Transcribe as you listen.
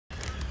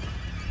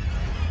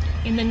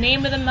In the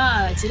name of the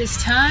mods, it is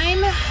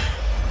time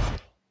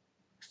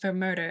for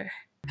murder.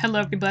 Hello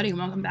everybody and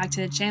welcome back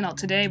to the channel.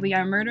 Today we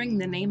are murdering in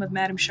the name of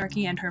Madam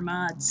Sharky and her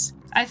mods.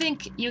 I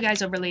think you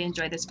guys will really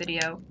enjoy this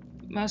video,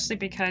 mostly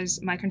because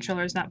my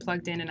controller is not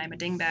plugged in and I'm a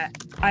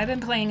dingbat. I've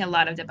been playing a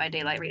lot of Dead by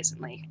Daylight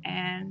recently,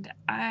 and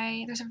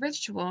there's a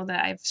ritual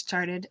that I've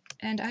started,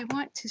 and I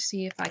want to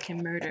see if I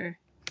can murder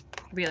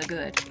really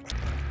good.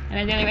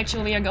 And the daily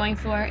ritual we are going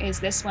for is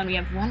this one. We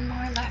have one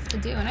more left to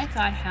do, and I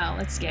thought, hell,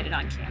 let's get it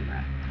on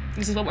camera.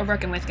 This is what we're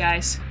working with,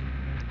 guys.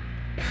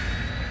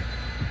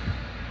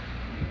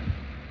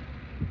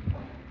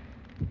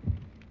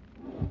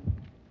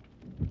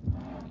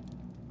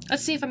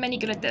 Let's see if I'm any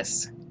good at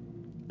this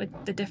with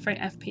the different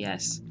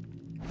FPS.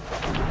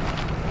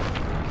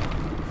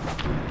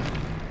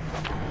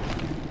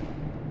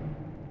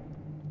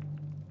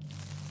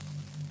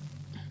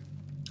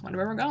 Wonder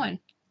where we're going.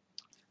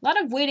 A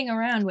lot of waiting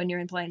around when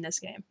you're playing this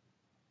game.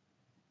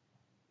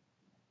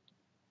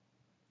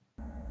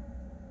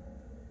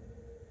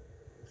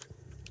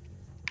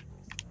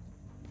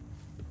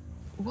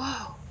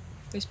 Whoa,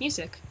 there's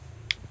music.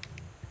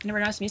 I never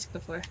noticed music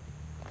before.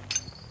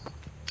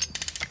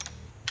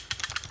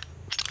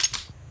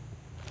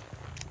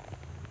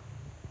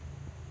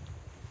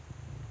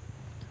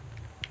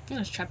 Oh,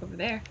 there's a trap over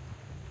there.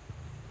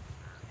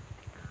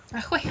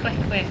 Oh,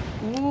 wait.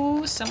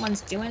 Ooh, someone's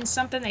doing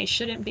something they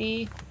shouldn't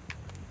be.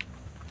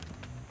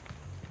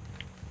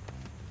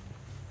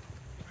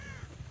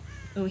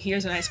 Ooh,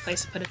 here's a nice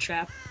place to put a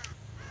trap.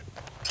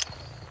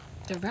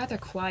 They're rather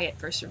quiet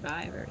for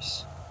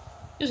survivors.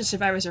 Usually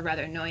survivors are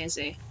rather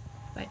noisy,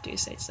 if I do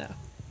say so.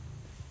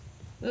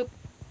 Oop.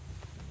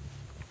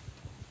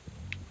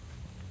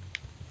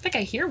 I think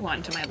I hear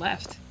one to my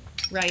left.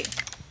 Right.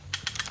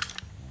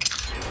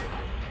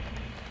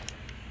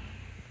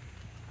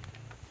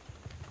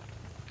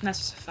 And that's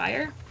just a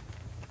fire?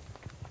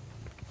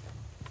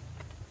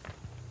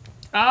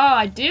 Oh,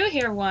 I do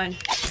hear one!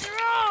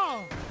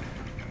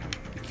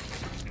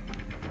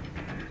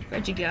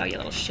 Where'd you go, you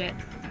little shit?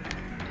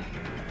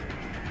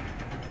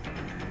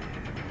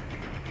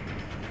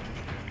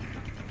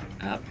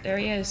 Oh, there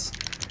he is.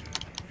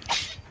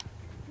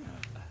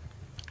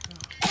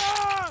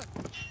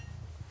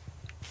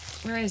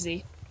 Where is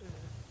he?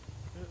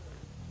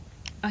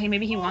 Oh,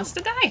 maybe he wants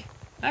to die?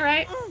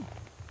 Alright.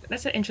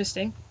 That's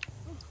interesting.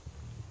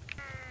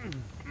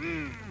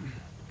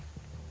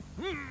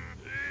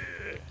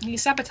 He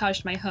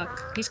sabotaged my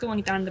hook. He's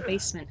going down in the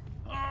basement.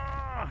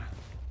 I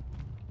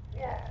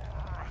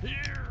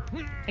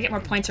get more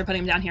points for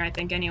putting him down here, I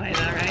think, anyway,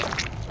 though, right?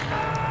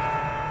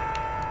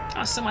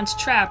 Oh, someone's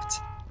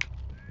trapped.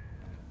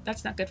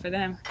 That's not good for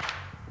them.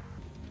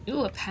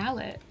 Ooh, a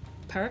pallet.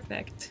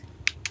 Perfect.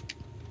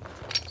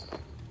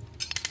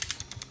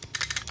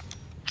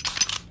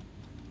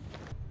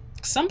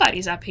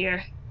 Somebody's up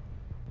here.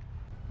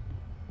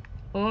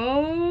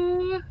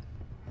 Oh.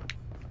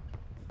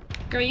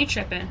 Girl, you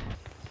tripping.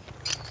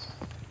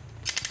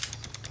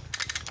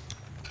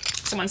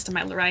 Someone's to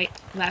my right,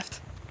 left.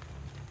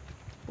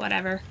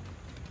 Whatever.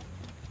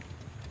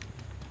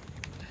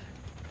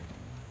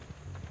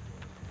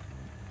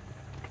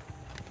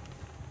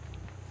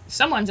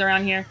 Someone's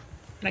around here,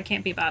 but I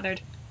can't be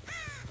bothered.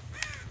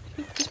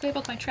 Who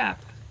disabled my trap?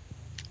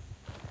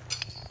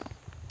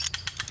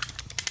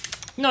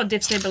 No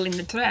disabling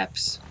the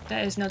traps.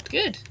 That is not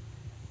good.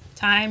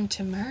 Time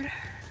to murder.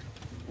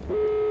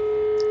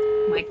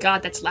 Oh my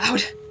god, that's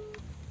loud.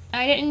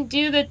 I didn't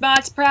do the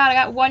mods proud. I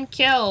got 1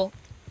 kill.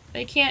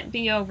 They can't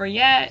be over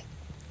yet.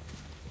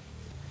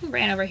 Who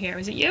ran over here?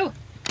 Was it you?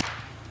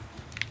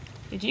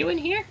 Did you in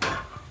here?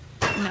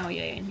 No,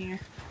 you ain't in here.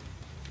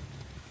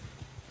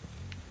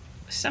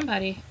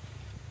 Somebody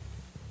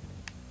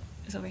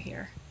is over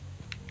here.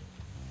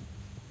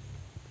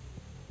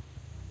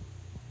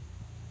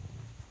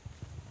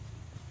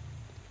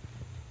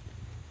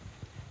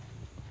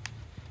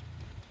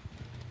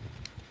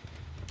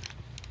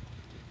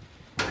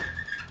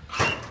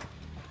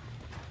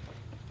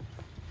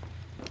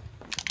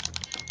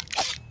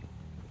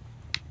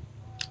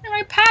 They're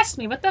right past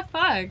me, what the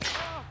fuck?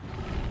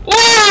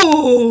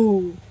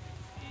 Ooh!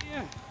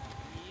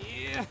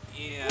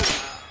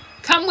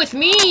 Come with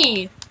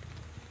me!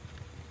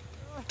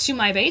 To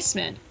my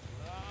basement.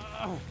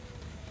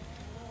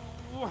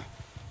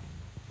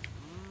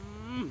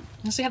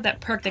 Unless you have that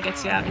perk that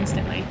gets you out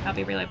instantly, I'll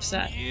be really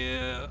upset.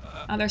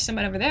 Oh, there's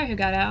someone over there who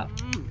got out.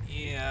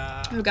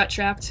 Who got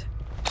trapped.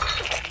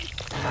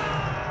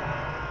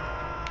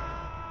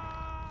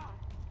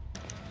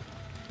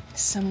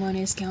 Someone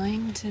is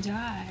going to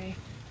die.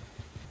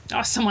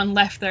 Oh, someone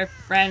left their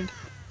friend.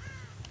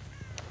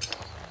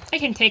 They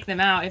can take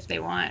them out if they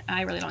want.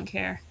 I really don't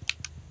care.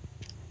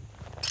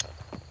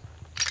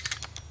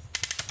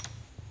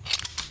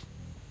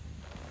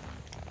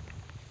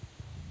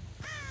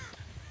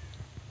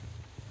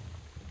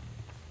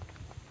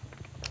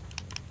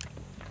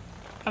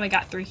 Probably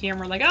got through here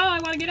and we're like, oh, I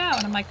want to get out.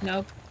 And I'm like,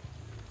 nope.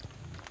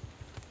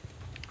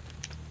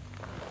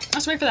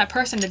 Let's wait for that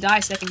person to die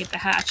so they can get the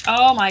hatch.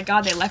 Oh my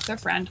god, they left their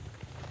friend.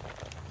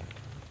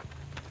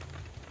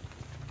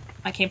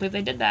 I can't believe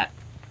they did that.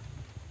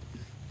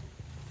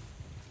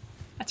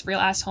 That's a real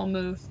asshole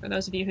move for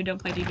those of you who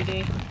don't play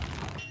DBD.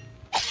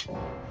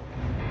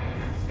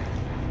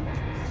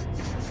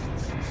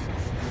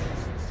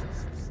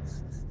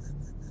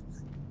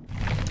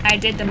 I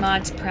did the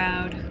mods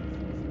proud.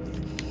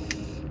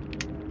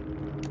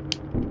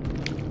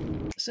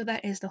 So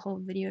that is the whole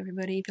video,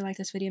 everybody. If you like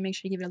this video, make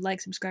sure you give it a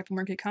like, subscribe for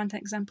more good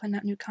content, because I'm putting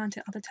out new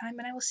content all the time,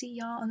 and I will see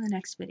y'all in the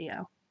next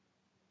video.